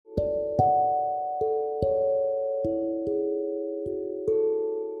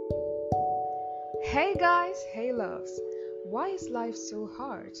Hey guys, hey loves. Why is life so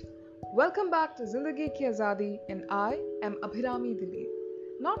hard? Welcome back to Zindagi Ki Azadi and I am Abhirami Dilip.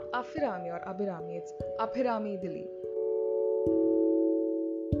 Not Afirami or Abhirami, it's Abhirami Dilip.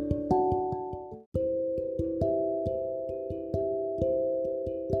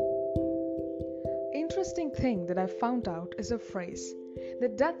 Interesting thing that I found out is a phrase, the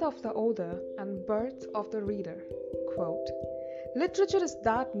death of the author and birth of the reader. Quote, literature is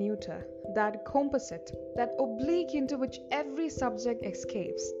that neuter, that composite, that oblique into which every subject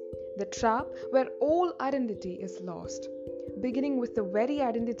escapes, the trap where all identity is lost, beginning with the very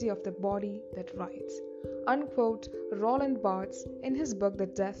identity of the body that writes. Unquote Roland Barthes in his book The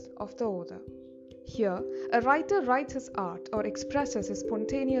Death of the Author. Here, a writer writes his art or expresses his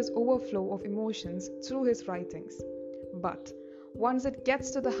spontaneous overflow of emotions through his writings. But once it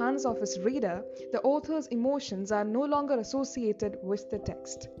gets to the hands of his reader, the author's emotions are no longer associated with the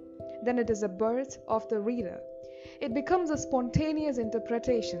text. Then it is a birth of the reader. It becomes a spontaneous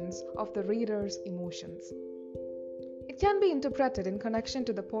interpretations of the reader's emotions. It can be interpreted in connection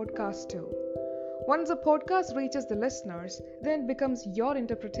to the podcast too. Once the podcast reaches the listeners, then it becomes your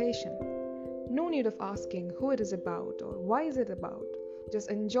interpretation. No need of asking who it is about or why is it about. Just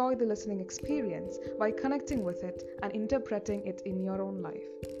enjoy the listening experience by connecting with it and interpreting it in your own life.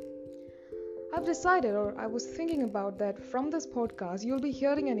 I've decided, or I was thinking about that from this podcast, you'll be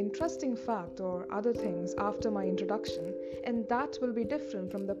hearing an interesting fact or other things after my introduction, and that will be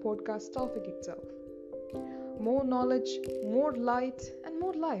different from the podcast topic itself. More knowledge, more light, and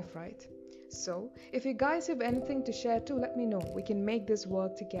more life, right? So, if you guys have anything to share too, let me know. We can make this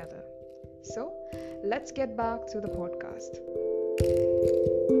work together. So, let's get back to the podcast.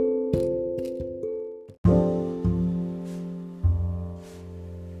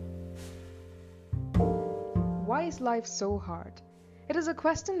 Why is life so hard? It is a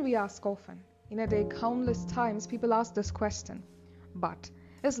question we ask often. In a day, countless times people ask this question. But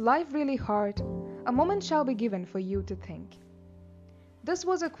is life really hard? A moment shall be given for you to think. This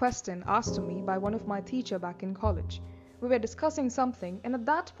was a question asked to me by one of my teachers back in college. We were discussing something, and at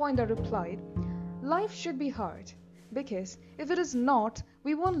that point I replied, life should be hard. Because if it is not,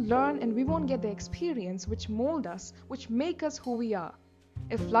 we won't learn and we won't get the experience which mold us, which make us who we are.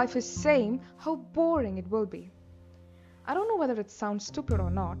 If life is same, how boring it will be. I don't know whether it sounds stupid or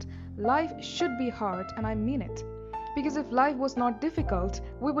not. Life should be hard, and I mean it. Because if life was not difficult,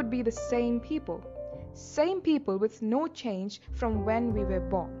 we would be the same people. Same people with no change from when we were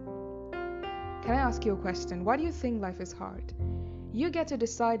born. Can I ask you a question? Why do you think life is hard? You get to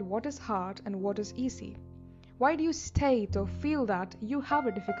decide what is hard and what is easy. Why do you state or feel that you have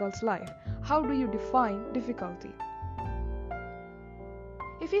a difficult life? How do you define difficulty?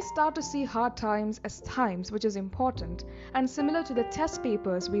 If we start to see hard times as times which is important and similar to the test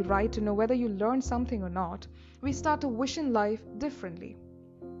papers we write to know whether you learn something or not, we start to vision life differently.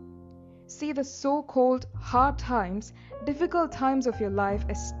 See the so-called hard times, difficult times of your life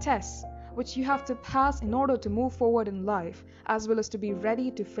as tests which you have to pass in order to move forward in life as well as to be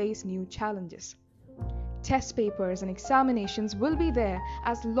ready to face new challenges. Test papers and examinations will be there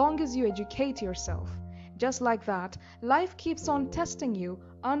as long as you educate yourself. Just like that, life keeps on testing you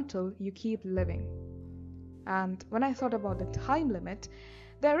until you keep living. And when I thought about the time limit,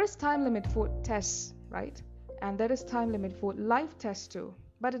 there is time limit for tests, right? And there is time limit for life tests too,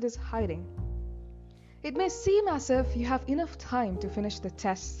 but it is hiding. It may seem as if you have enough time to finish the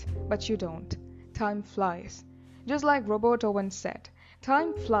tests, but you don't. Time flies. Just like Roberto once said,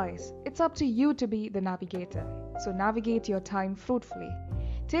 time flies. It's up to you to be the navigator. So navigate your time fruitfully.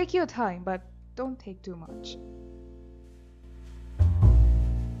 Take your time, but don't take too much.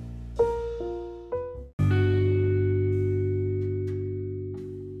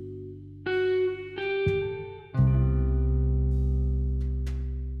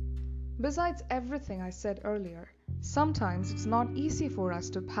 Besides everything I said earlier, sometimes it's not easy for us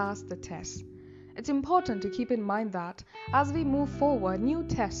to pass the test. It's important to keep in mind that as we move forward, new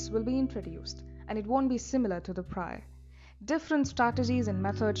tests will be introduced and it won't be similar to the prior. Different strategies and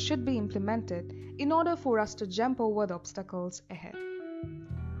methods should be implemented in order for us to jump over the obstacles ahead.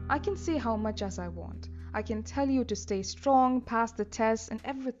 I can say how much as I want. I can tell you to stay strong, pass the tests and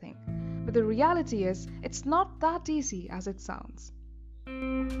everything. But the reality is, it's not that easy as it sounds.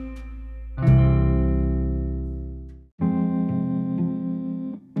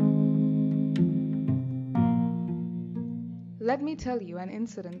 Let me tell you an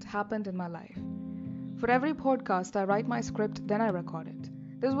incident happened in my life. For every podcast, I write my script, then I record it.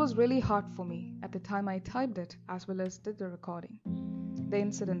 This was really hard for me at the time I typed it as well as did the recording. The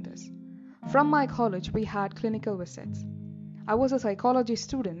incident is, from my college, we had clinical visits. I was a psychology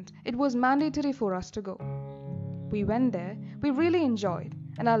student. It was mandatory for us to go. We went there, we really enjoyed,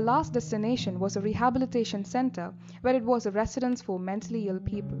 and our last destination was a rehabilitation center where it was a residence for mentally ill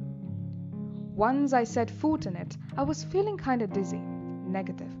people. Once I set foot in it, I was feeling kinda dizzy,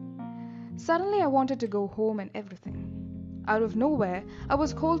 negative. Suddenly I wanted to go home and everything. Out of nowhere, I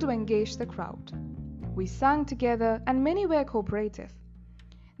was called to engage the crowd. We sang together and many were cooperative.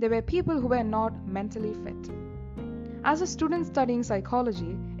 There were people who were not mentally fit. As a student studying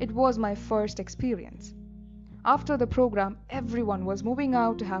psychology, it was my first experience. After the program, everyone was moving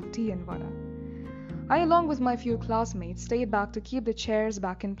out to have tea and vada. I, along with my few classmates, stayed back to keep the chairs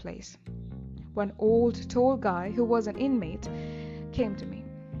back in place. One old, tall guy who was an inmate came to me.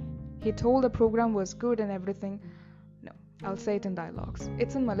 He told the program was good and everything. No, I'll say it in dialogues.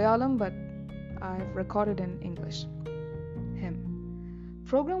 It's in Malayalam, but I've recorded in English. Him.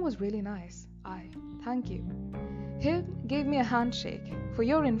 Program was really nice. Thank you. Him gave me a handshake. For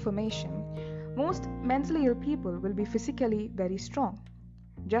your information, most mentally ill people will be physically very strong.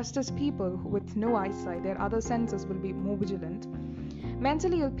 Just as people with no eyesight, their other senses will be more vigilant,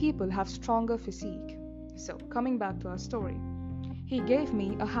 mentally ill people have stronger physique. So, coming back to our story, he gave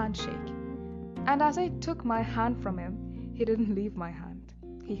me a handshake. And as I took my hand from him, he didn't leave my hand.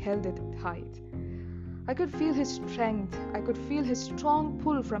 He held it tight. I could feel his strength. I could feel his strong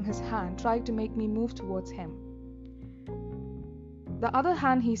pull from his hand trying to make me move towards him. The other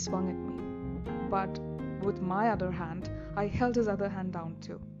hand he swung at me. But with my other hand, I held his other hand down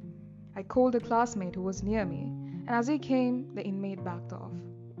too. I called a classmate who was near me, and as he came, the inmate backed off.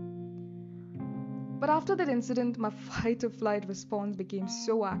 But after that incident, my fight-or-flight response became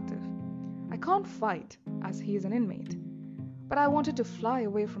so active. I can't fight, as he is an inmate, but I wanted to fly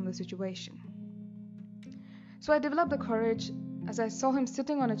away from the situation. So I developed the courage as I saw him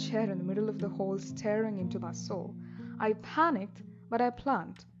sitting on a chair in the middle of the hall staring into my soul. I panicked, but I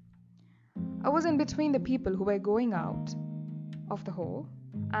planned. I was in between the people who were going out of the hall,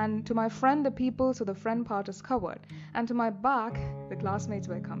 and to my friend the people, so the friend part is covered, and to my back the classmates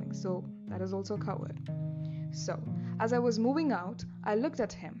were coming, so that is also covered. So as I was moving out, I looked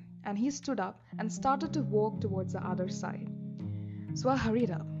at him and he stood up and started to walk towards the other side. So I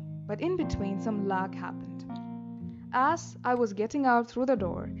hurried up, but in between some lag happened. As I was getting out through the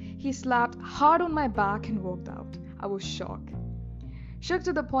door, he slapped hard on my back and walked out. I was shocked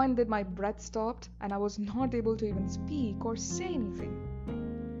to the point that my breath stopped and I was not able to even speak or say anything.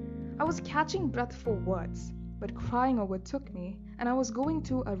 I was catching breath for words, but crying overtook me and I was going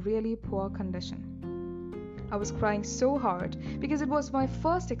through a really poor condition. I was crying so hard because it was my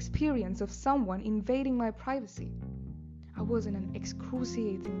first experience of someone invading my privacy. I was in an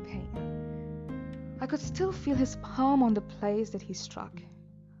excruciating pain. I could still feel his palm on the place that he struck.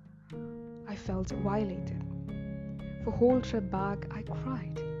 I felt violated. For whole trip back, I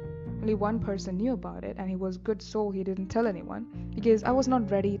cried. Only one person knew about it, and he was good soul he didn't tell anyone, because I was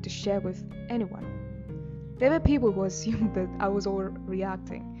not ready to share with anyone. There were people who assumed that I was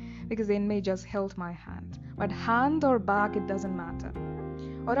overreacting, because the inmate just held my hand. But hand or back, it doesn't matter.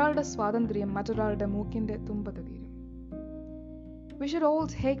 ഒരാളുടെ സ്വാതന്ത്ര്യം മറ്റൊരാളുടെ മൂക്കിന്റെ തുമ്പത്ത് തീരും. We should all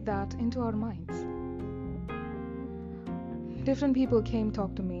take that into our minds. Different people came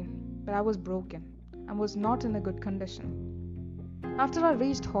talk to me, but I was broken and was not in a good condition. After I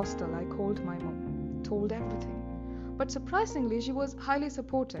reached hostel, I called my mom, told everything. But surprisingly, she was highly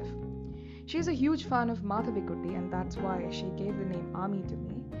supportive. She is a huge fan of Madhavikutty, and that's why she gave the name Ami to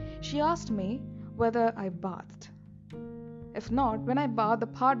me. She asked me whether I bathed. If not, when I bath,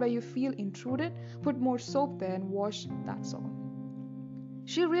 the part where you feel intruded, put more soap there and wash, that's all.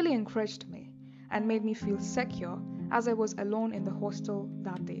 She really encouraged me and made me feel secure as I was alone in the hostel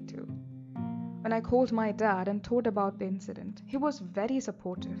that day too. When I called my dad and told about the incident, he was very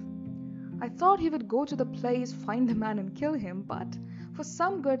supportive. I thought he would go to the place, find the man and kill him, but for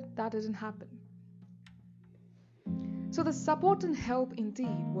some good that didn't happen. So the support and help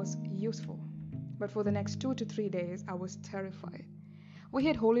indeed was useful. But for the next 2 to 3 days, I was terrified. We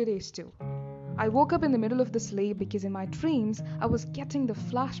had holidays too. I woke up in the middle of the sleep because in my dreams, I was getting the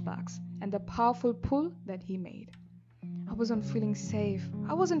flashbacks and the powerful pull that he made. I wasn't feeling safe.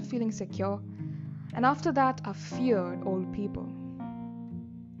 I wasn't feeling secure. And after that, I feared old people.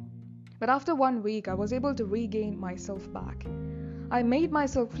 But after 1 week, I was able to regain myself back. I made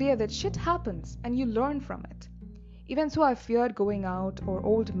myself clear that shit happens and you learn from it. Even so I feared going out or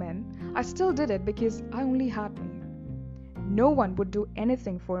old men, I still did it because I only had me. No one would do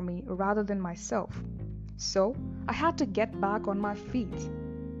anything for me rather than myself. So I had to get back on my feet.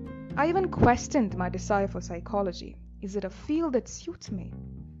 I even questioned my desire for psychology. Is it a field that suits me?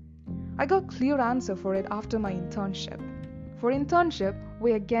 I got a clear answer for it after my internship. For internship,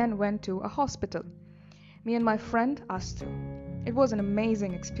 we again went to a hospital. Me and my friend, us two. It was an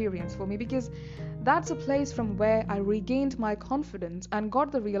amazing experience for me because that's a place from where I regained my confidence and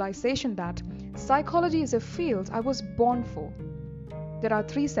got the realization that psychology is a field I was born for. There are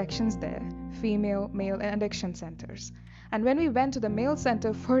 3 sections there: female, male, and addiction centers. And when we went to the male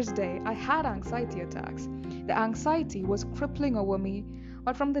center first day, I had anxiety attacks. The anxiety was crippling over me,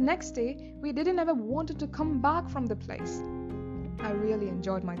 but from the next day, we didn't ever wanted to come back from the place. I really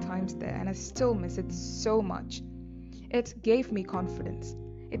enjoyed my times there and I still miss it so much. It gave me confidence.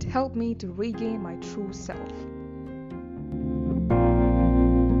 It helped me to regain my true self.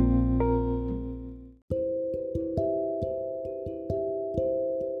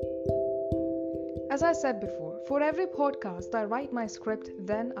 As I said before, for every podcast, I write my script,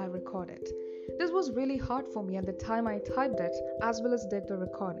 then I record it. This was really hard for me at the time I typed it as well as did the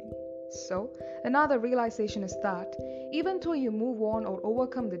recording. So, another realization is that even though you move on or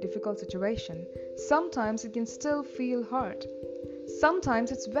overcome the difficult situation, sometimes it can still feel hard.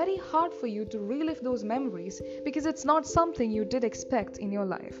 Sometimes it's very hard for you to relive those memories because it's not something you did expect in your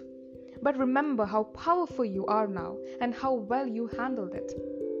life. But remember how powerful you are now and how well you handled it.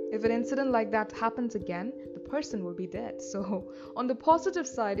 If an incident like that happens again, the person will be dead. So, on the positive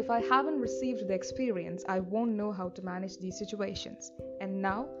side, if I haven't received the experience, I won't know how to manage these situations. And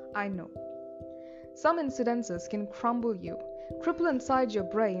now, I know. Some incidences can cripple inside your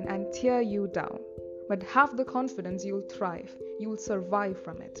brain and tear you down. But have the confidence you'll thrive, you'll survive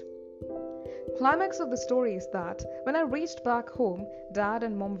from it. Climax of the story is that when I reached back home, Dad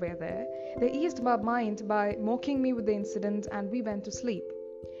and Mom were there. They eased my mind by mocking me with the incident and we went to sleep.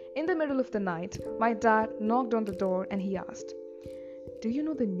 In the middle of the night, my dad knocked on the door and he asked, "Do you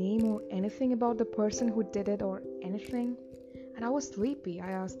know the name or anything about the person who did it or anything?" And I was sleepy.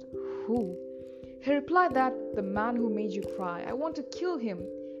 I asked, "Who?" He replied that the man who made you cry. I want to kill him.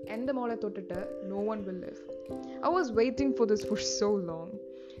 No one will live. I was waiting for this for so long.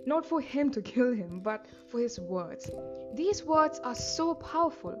 Not for him to kill him, but for his words. These words are so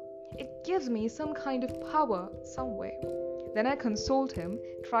powerful. It gives me some kind of power some way. Then I consoled him,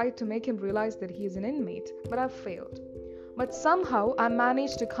 tried to make him realize that he is an inmate, but I failed. But somehow I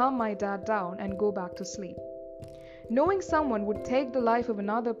managed to calm my dad down and go back to sleep. Knowing someone would take the life of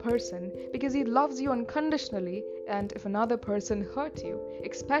another person because he loves you unconditionally, and if another person hurt you,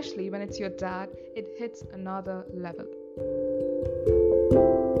 especially when it's your dad, it hits another level.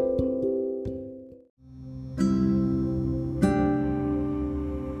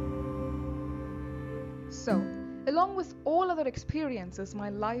 So, along with all other experiences my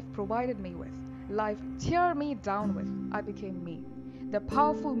life provided me with, life tear me down with, I became me. The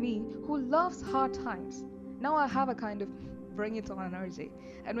powerful me who loves hard times. Now I have a kind of bring it on energy.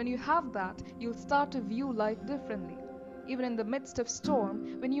 And when you have that, you'll start to view life differently. Even in the midst of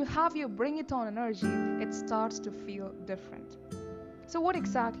storm, when you have your bring it on energy, it starts to feel different. So what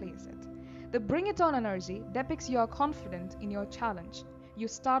exactly is it? The bring it on energy depicts you are confident in your challenge. You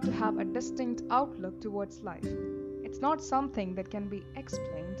start to have a distinct outlook towards life. It's not something that can be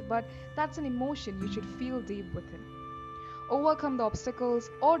explained, but that's an emotion you should feel deep within. Overcome the obstacles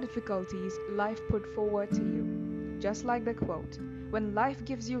or difficulties life put forward to you. Just like the quote, when life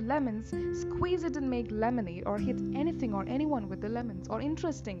gives you lemons, squeeze it and make lemonade or hit anything or anyone with the lemons. Or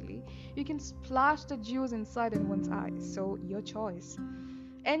interestingly, you can splash the juice inside anyone's eyes. So your choice.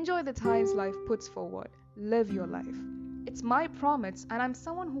 Enjoy the times life puts forward. Live your life. It's my promise and I'm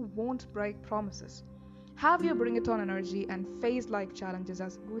someone who won't break promises. Have your bring it on energy and face life challenges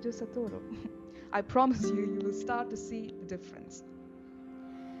as Gojo Satoru. I promise you will start to see the difference.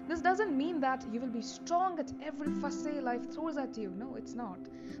 This doesn't mean that you will be strong at every fussy life throws at you. No, it's not.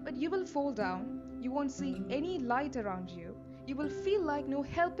 But you will fall down. You won't see any light around you. You will feel like no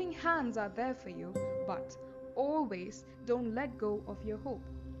helping hands are there for you. But always don't let go of your hope.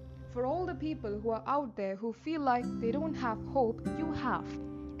 For all the people who are out there who feel like they don't have hope, you have.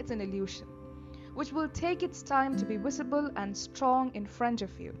 It's an illusion, which will take its time to be visible and strong in front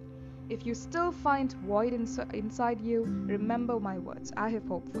of you. If you still find void inside you, remember my words. I have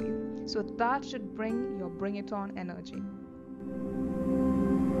hope for you. So that should bring your bring it on energy.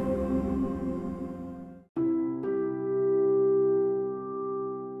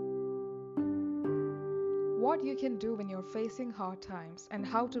 What you can do when you're facing hard times and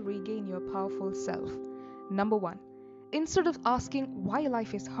how to regain your powerful self. Number 1. Instead of asking why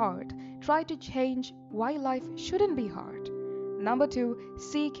life is hard, try to change why life shouldn't be hard. Number 2,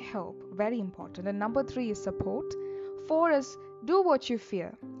 seek help. Very important. And number 3 is support. 4 is do what you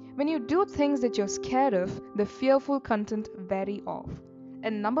fear. When you do things that you're scared of, the fearful content vary off.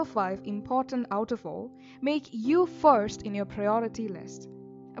 And number 5, important out of all, make you first in your priority list.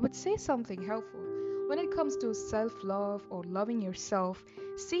 I would say something helpful. When it comes to self love or loving yourself,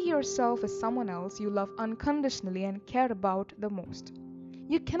 see yourself as someone else you love unconditionally and care about the most.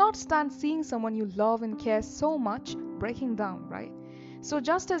 You cannot stand seeing someone you love and care so much breaking down, right? So,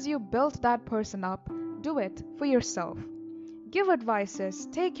 just as you built that person up, do it for yourself. Give advices,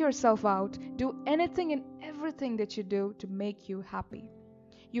 take yourself out, do anything and everything that you do to make you happy.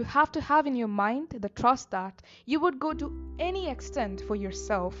 You have to have in your mind the trust that you would go to any extent for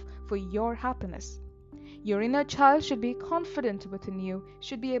yourself, for your happiness. Your inner child should be confident within you,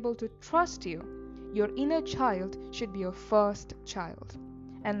 should be able to trust you. Your inner child should be your first child.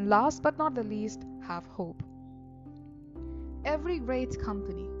 And last but not the least, have hope. Every great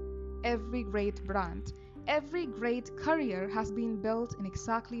company, every great brand, every great career has been built in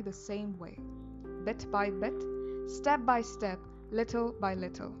exactly the same way. Bit by bit, step by step, little by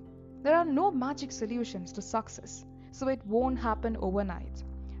little. There are no magic solutions to success, so it won't happen overnight.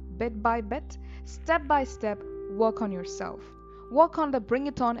 Bit by bit, step by step, work on yourself. Work on the bring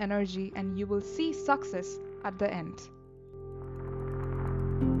it on energy, and you will see success at the end.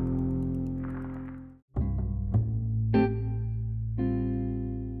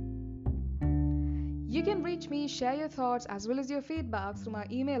 You can reach me, share your thoughts as well as your feedback through my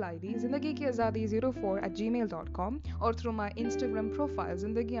email ID zindagi04@gmail.com or through my Instagram profile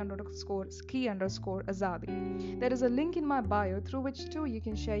zindagi_ski_azadi. There is a link in my bio through which too you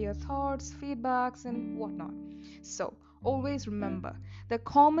can share your thoughts, feedbacks and whatnot. So always remember, the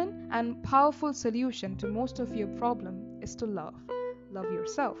common and powerful solution to most of your problem is to love. Love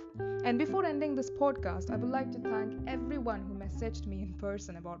yourself. And before ending this podcast, I would like to thank everyone who messaged me in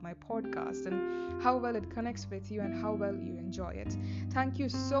person about my podcast and how well it connects with you and how well you enjoy it. Thank you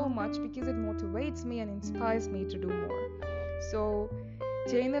so much because it motivates me and inspires me to do more. So,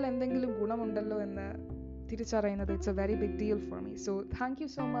 ചെയ്യുന്നതിൽ എന്തെങ്കിലും ഗുണമുണ്ടല്ലോ എന്ന് തിരിച്ചറിയുന്നത് it's a very big deal for me. So, thank you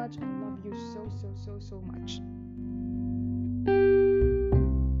so much and love you so much.